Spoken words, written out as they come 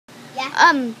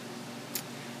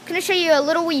Gonna show you a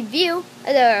little review of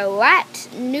the Rat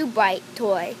New Bite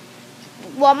toy.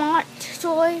 Walmart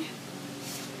toy.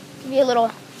 Give you a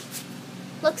little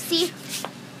look-see.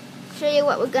 Show you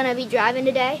what we're gonna be driving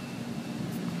today.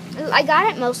 I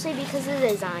got it mostly because of the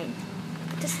design.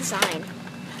 This design.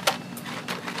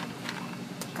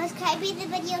 Cause can I be in the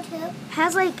video too?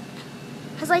 Has like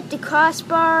the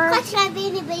crossbar. Cause can I be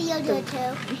in the video too?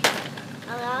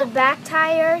 The back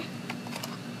tire.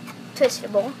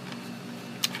 Twistable.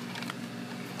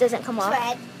 Doesn't come off.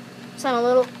 Thread. It's on a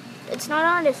little. It's not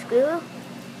on a screw.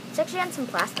 It's actually on some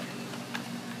plastic.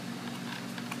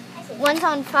 One's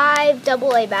on 5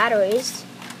 AA batteries.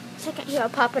 Second here, I'll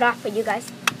pop it off for you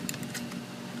guys.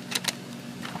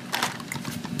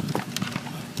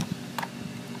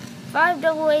 Five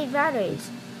AA batteries.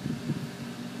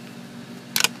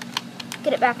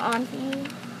 Get it back on for you.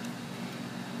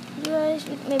 You guys,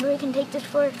 maybe we can take this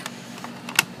for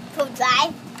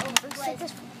drive.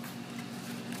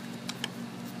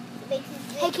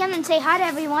 Hey, Camden, say hi to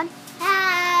everyone.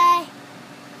 Hi.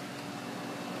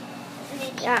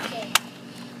 Yeah.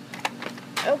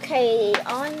 Okay,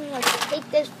 let's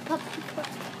take this puppy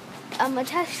a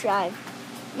test drive.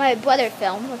 My brother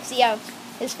filmed. Let's see how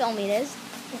his filming is.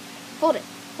 Hold it.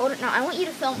 Hold it. Now, I want you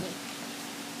to film me.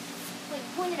 Wait,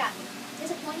 point it at me.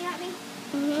 Is it pointing at me?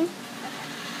 Mm-hmm.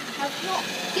 Now, no,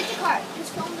 get the car.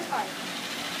 Just film the car.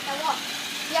 Now walk.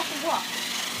 You have to walk.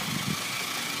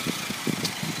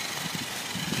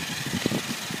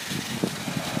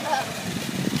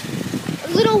 A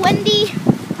little windy,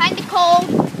 kind of cold.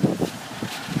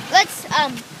 Let's,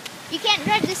 you can't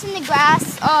drive this in the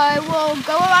grass. We'll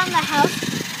go around the house.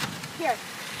 Here.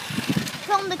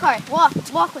 Film the car. Walk with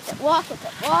it. Walk with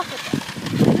it. Walk with it.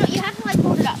 No, you have to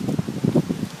hold it up.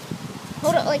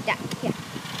 Hold it like that. Yeah.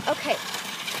 Okay.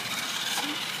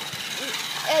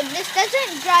 This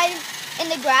doesn't drive in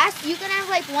the grass. You can have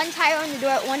one tire on the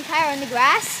dirt, one tire on the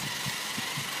grass.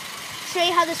 Show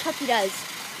you how this puppy does.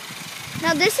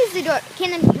 Now this is the door.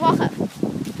 Camden, walk up.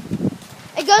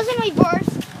 It goes in reverse.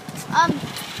 I'm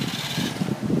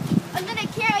gonna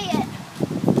carry it.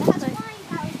 It has flying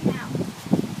powers now.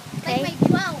 Okay. Like my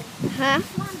 12. Huh?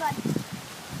 Come on, bud.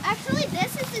 Actually,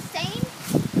 this is the same.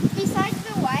 Besides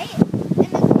the white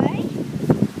and the gray,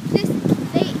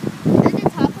 at the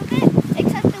top of it,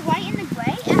 except the white and the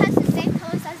gray, it has the same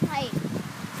colors as my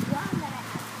drum that I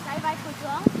have. Side-by-side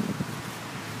drum.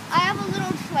 I have a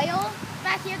little trail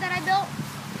back here that I built.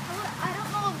 I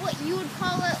don't know what you would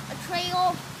call it, a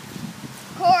trail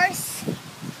course.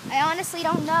 I honestly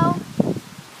don't know.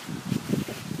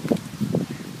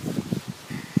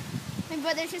 My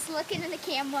brother's just looking in the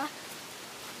camera.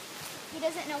 He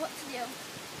doesn't know what to do.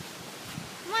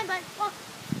 Come on, bud, walk.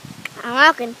 I'm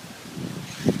walking.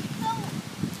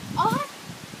 So,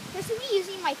 this is me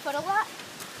using my foot a lot.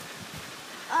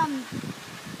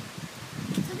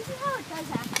 So this is how it does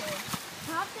actually. I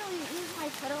have to use my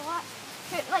foot a lot.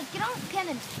 Here, get on,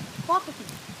 Camden. Walk with me.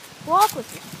 Walk with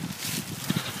me.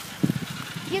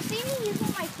 You see me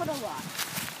using my foot a lot.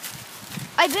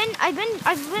 I've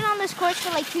been on this course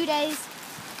for 2 days.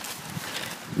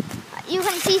 You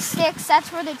can see sticks.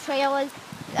 That's where the trail is.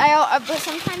 But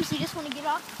sometimes you just want to get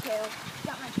off the trail.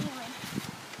 Got my feeling.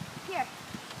 Here.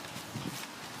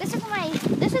 This is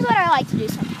what I like to do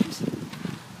sometimes.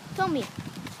 Film me.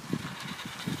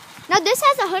 Now this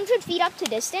has 100 feet up to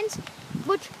distance,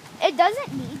 which it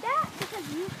doesn't need that because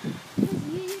you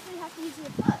usually have to use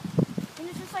your foot. And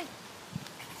it's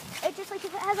just if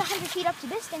it has 100 feet up to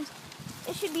distance,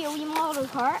 it should be a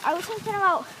remodeled car. I was thinking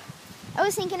about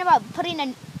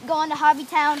going to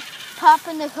Hobbytown,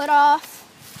 popping the hood off.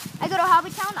 I go to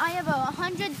Hobbytown. I have a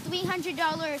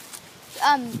 $300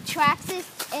 Traxxas,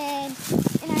 and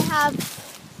I have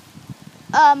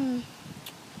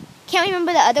can't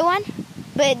remember the other one,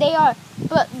 but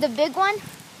the big one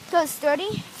goes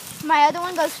 30. My other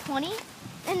one goes 20,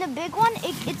 and the big one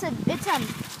it's a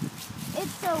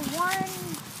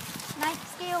 1/9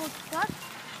 scale truck,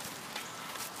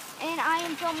 and I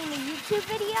am filming a YouTube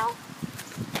video.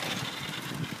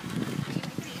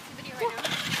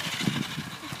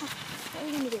 What are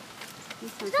you gonna do?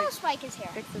 There's no spike his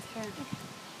hair. Fix his hair.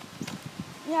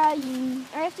 Yeah,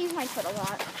 I have to use my foot a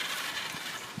lot.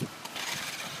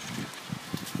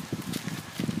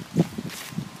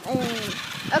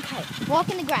 Okay, walk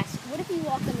in the grass. What if you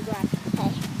walk in the grass?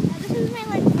 Okay. Now this is my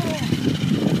little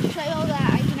trail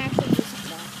that I can actually do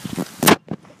something on.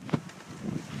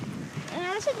 And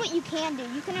this is what you can do.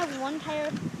 You can have one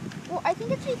tire. Well, I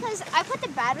think it's because I put the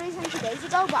batteries in 2 days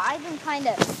ago, but I've been kind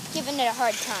of giving it a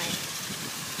hard time.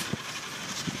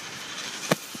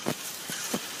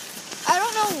 I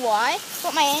don't know know why,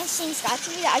 but my instincts got to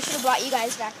me that I should have brought you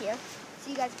guys back here, so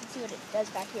you guys can see what it does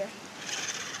back here.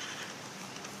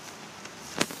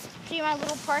 See my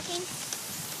little parking?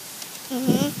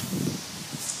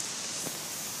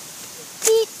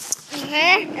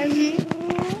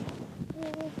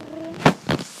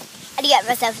 I got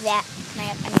myself that.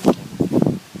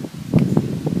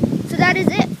 So that is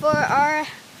it for our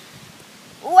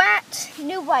Watt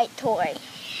New Bite toy.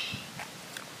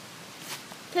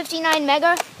 59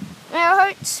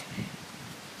 megahertz.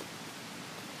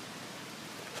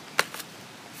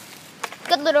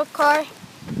 Good little car.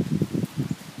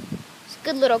 It's a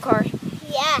good little car.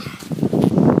 Yeah.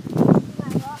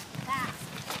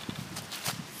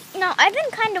 No, I've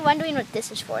been kind of wondering what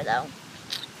this is for, though.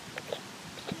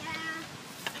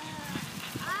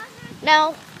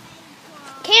 No.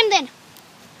 Camden.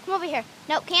 Come over here.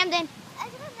 No, Camden.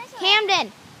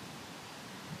 Camden.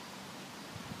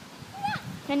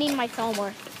 I need my phone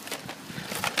more.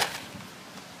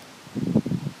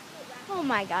 Oh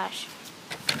my gosh.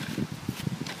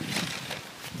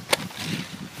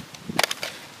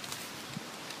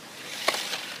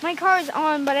 My car is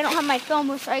on, but I don't have my phone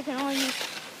with, so I can only use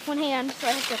one hand, so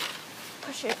I have to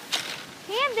push it.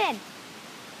 Camden!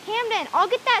 Camden, I'll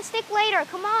get that stick later.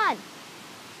 Come on.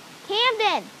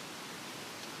 Camden!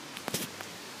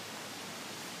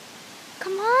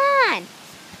 Come on!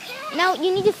 No,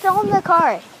 you need to film the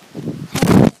car.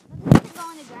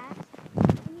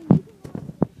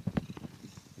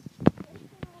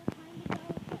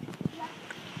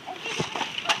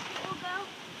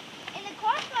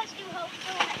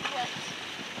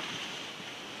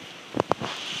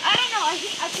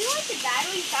 I feel like the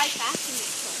batteries die fast in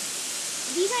this car.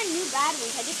 These are new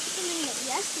batteries. I just put them in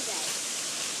yesterday.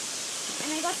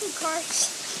 And I got the car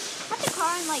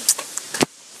in like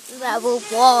level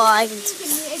 1.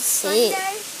 It's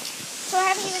Sunday, so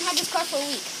I haven't even had this car for a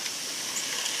week.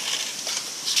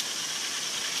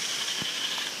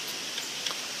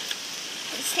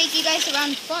 Let's take you guys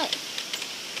around fun.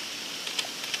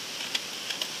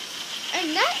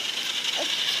 And that.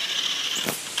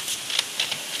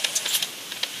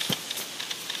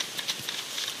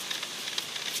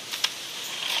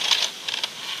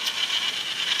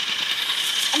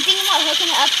 I'm thinking about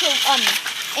hooking it up to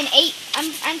an 8.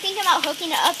 I'm thinking about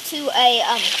hooking it up to a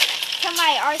to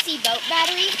my RC boat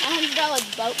battery, $100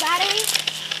 boat battery.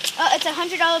 It's a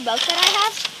 $100 boat that I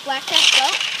have, Black Test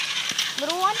boat,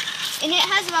 little one, and it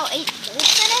has about 8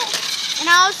 volts in it. And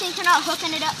I was thinking about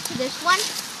hooking it up to this one,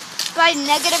 by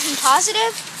negative and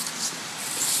positive.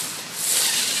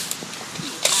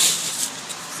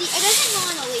 See, it doesn't go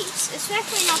on the leaves,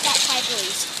 especially not that type of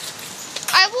leaves.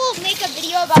 I will make a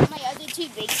video about my other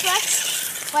 2 big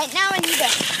trucks. Right now, it's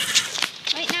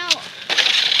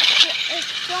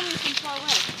filming from far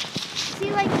away. See,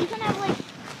 like, you can have, like,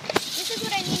 this is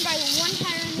what I mean by 1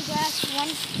 tire in the grass,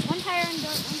 one tire in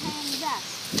dirt, 1 tire in the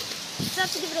grass. Just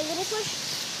have to give it a little push.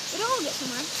 It'll all get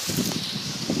somewhere.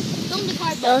 Film the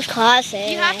car. Those cars.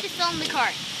 You have to film the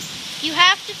car. You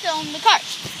have to film the car.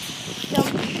 Film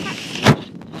the car.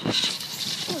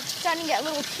 Ooh, it's starting to get a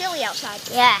little chilly outside.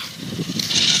 Yeah.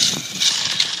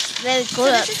 Very cool.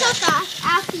 So this is how fast,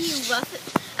 after you rough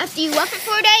it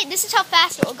for a day, this is how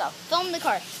fast it will go. Film the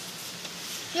car.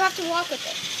 You have to walk with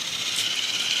it.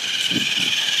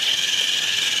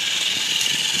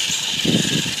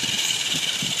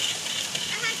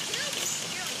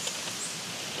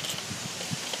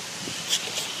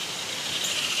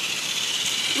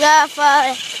 Yeah,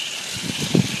 fine.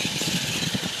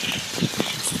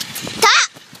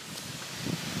 Stop!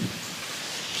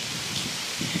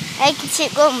 I can see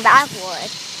it going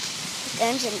backwards. The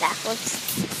engine backwards.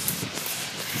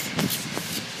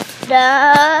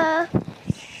 Duh.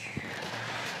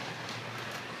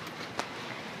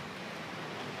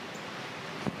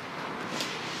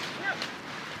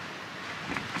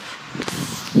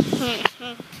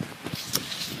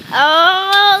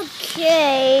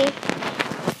 Okay.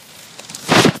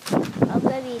 I'll go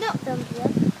No. thumbs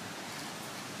up.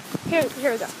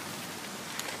 Here we go.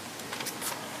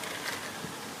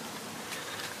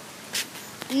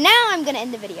 Now I'm gonna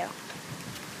end the video.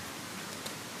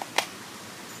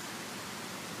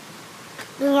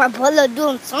 My brother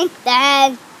doing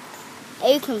something.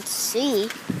 You can see.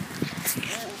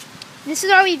 This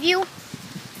is our review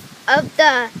of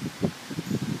the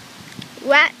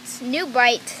Watt's New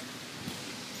Bite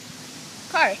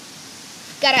car.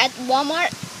 Got it at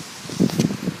Walmart.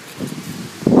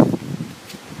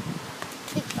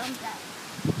 Big thumbs up.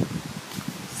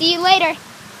 See you later.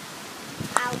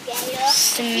 Alligator.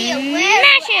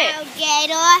 Smash it.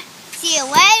 Alligator. See you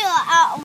later.